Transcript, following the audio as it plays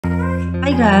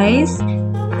Hi guys,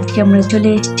 আজকে আমরা চলে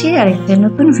এসেছি আরেকটা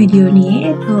নতুন ভিডিও নিয়ে।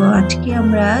 তো আজকে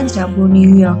আমরা যাব নিউ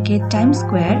ইয়র্কের টাইমস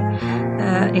স্কোয়ার।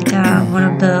 এটা one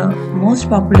of the most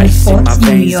popular Ice in spots my new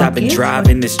veins, I've ইয়র্কে been for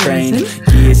driving this train.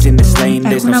 tourism. Years in this তো lane,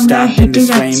 there's এখন no আমরা stopping হেঁটে this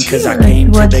flame. যাচ্ছি Cause I came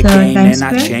to towards the game Times and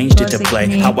I square. changed it to play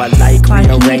how I like, parking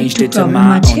rearranged একটু it to problem my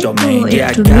আছে, own তো domain. Yeah,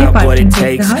 I একটু দূরে got what parking it করতে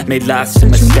takes, হয়। made lots তো of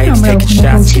চলুন mistakes, আমরা taking ওখানে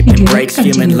shots, পৌঁছে skipping ভিডিওটা breaks,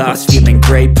 feeling কন্টিনিউ lost, করছি। feeling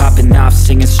great, popping off,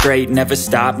 singing straight, never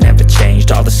stopped, never changed.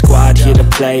 All the squad here to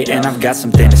play, and I've got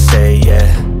something to say, yeah.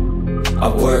 I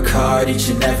work hard each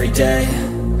and every day,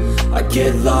 I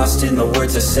get lost in the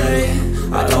words I say.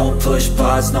 I don't push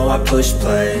pause, no I push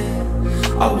play.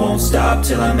 I won't stop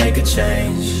till I make a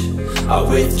change. I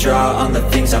withdraw on the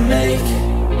things I make.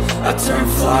 I turn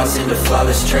flaws into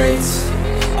flawless traits.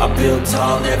 I build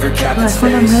tall, never cap in এখন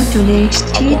আমরা space. চলে I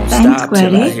এসেছি won't Times stop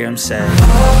till স্কোয়ারে। I hear him say.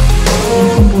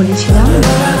 যেরকম বলেছিলাম,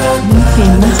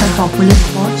 famous are popular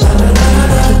spot.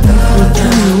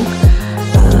 প্রচুর লোক,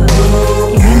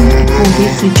 even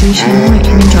Covid সিচুয়েশনেও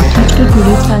এখানে যথেষ্ট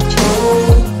টুরিস্ট আছে।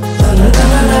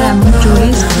 I'm a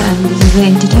tourist and this is the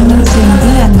entertainment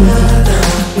center and this is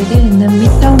located in the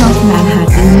midtown of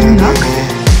Manhattan, New York.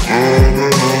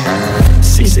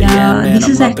 6 a.m. and This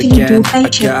is I'm up actually again. I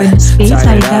two-type got open space.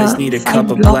 tired Either eyes, need a 5 cup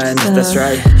of blocks, blend. That's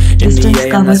right. In the distance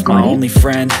AM, cover that's my করে। only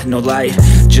friend. No light,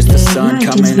 just the sun Yeah, it is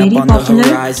coming very up on the popular.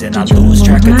 horizon. I যেজন্য lose মনে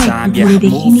track of হয় time. একটু Yeah, ঘুরে I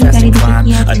দেখে move নিই fast and চারিদিকে climb.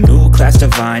 কি A আছে। new class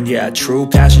divine. Yeah, true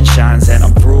passion shines, and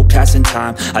I'm through passing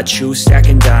time. I choose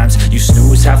stacking dimes. You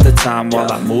snooze half the time while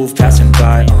I move passing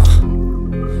by.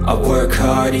 I work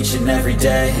hard each and every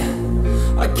day.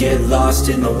 I get lost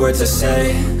in the words I say.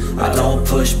 I don't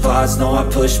push pause, no I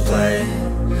push play.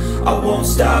 I won't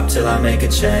stop till I make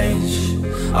a change.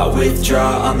 I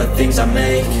withdraw on the things I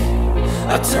make.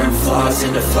 I turn flaws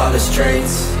into flawless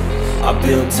traits. I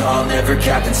build tall, never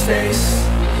cap in space.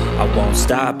 I won't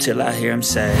stop till I hear him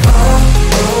say.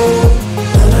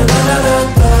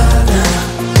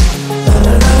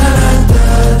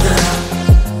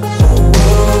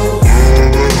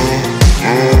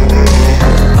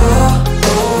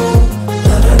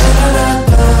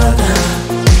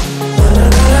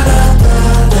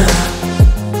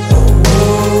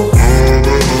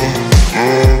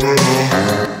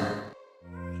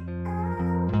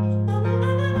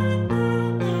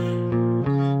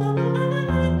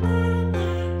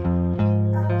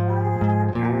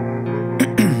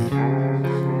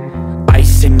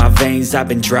 Ice in my veins, I've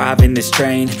been driving this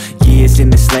train. Years in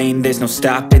this lane, there's no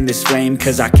stopping this flame.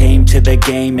 Cause I came to the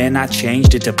game and I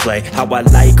changed it to play how I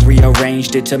like,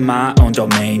 rearranged it to my own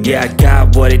domain. Yeah, I got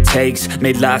what it takes,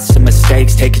 made lots of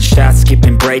mistakes, taking shots,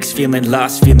 skipping breaks, feeling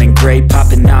lost, feeling great,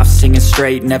 popping off, singing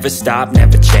straight, never stopped,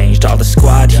 never changed. All the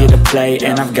squad here to play,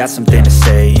 and I've got something to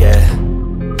say, yeah.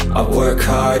 I work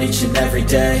hard each and every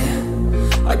day,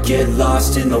 I get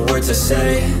lost in the words I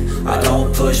say. I don't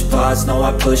push pause, no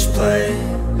I push play.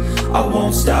 I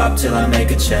won't stop till I make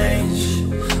a change.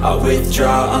 I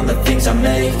withdraw on the things I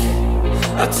make.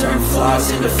 I turn flaws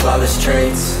into flawless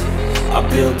traits. I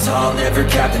build tall, never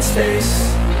cap in space.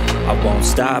 I won't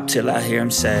stop till I hear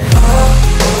him say.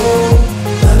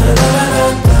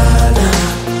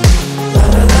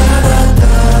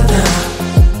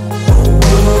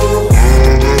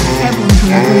 হ্যাঁ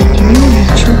বন্ধুরা, তো এখানেও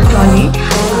লিচু চলে।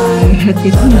 আর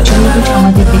দেখুন, লিচুগুলো বেশ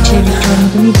আমাদের দেশের লিচুর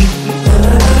মতনই দেখতে।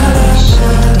 বেশ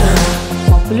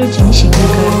পপুলার জিনিস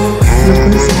এখানকার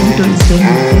লোকালস এবং টুরিস্টদের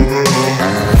মধ্যে।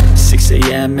 6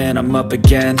 a.m. and I'm up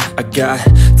again. I got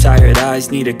tired eyes,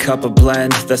 need a cup of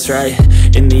blend. That's right.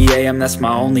 In the AM, that's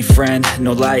my only friend.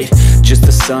 No light, just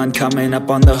the sun coming up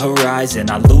on the horizon.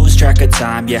 I lose track of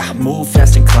time. Yeah, I move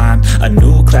fast and climb. A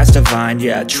new class divine.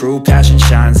 Yeah, true passion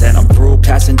shines, and I'm through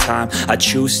passing time. I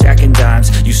choose stacking dimes.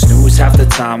 You snooze half the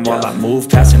time while I move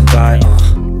passing by.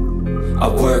 I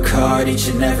work hard each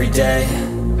and every day.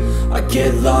 I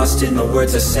get lost in the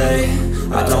words I say.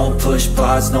 I don't push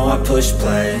pause, no I push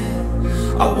play.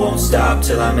 I won't stop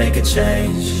till I make a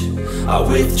change. I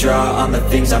withdraw on the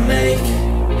things I make.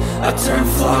 I turn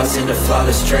flaws into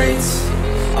flawless traits.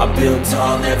 I build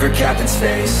tall, never cap in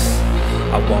space.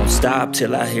 I won't stop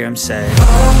till I hear him say.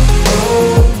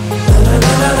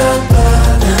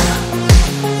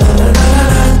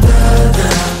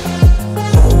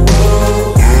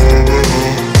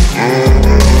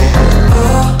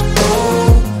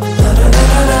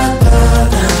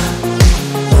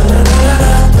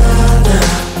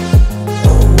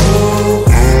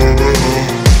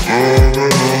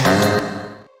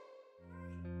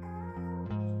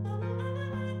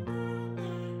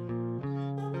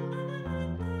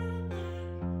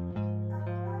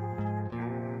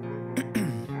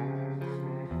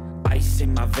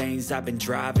 my veins, I've been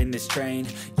driving this train.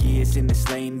 Years in this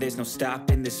lane, there's no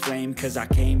stopping this flame. Cause I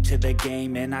came to the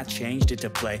game and I changed it to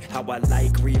play how I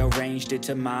like, rearranged it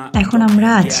to my own. এখন আমরা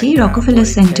আছি Rockefeller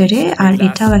সেন্টারে, আর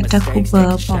এটাও একটা খুব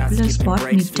popular spot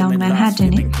Midtown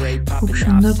ম্যানহাটনে। খুব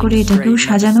সুন্দর করে এটাকেও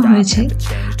সাজানো হয়েছে।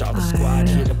 আর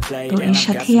তো এর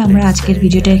সাথেই আমরা আজকের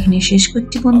ভিডিওটা এখানে শেষ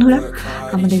করছি বন্ধুরা।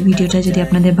 আমাদের ভিডিওটা যদি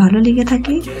আপনাদের ভালো লেগে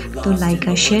থাকে তো লাইক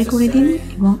আর শেয়ার করে দিন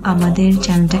এবং আমাদের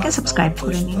চ্যানেলটাকে সাবস্ক্রাইব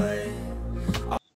করে নিন।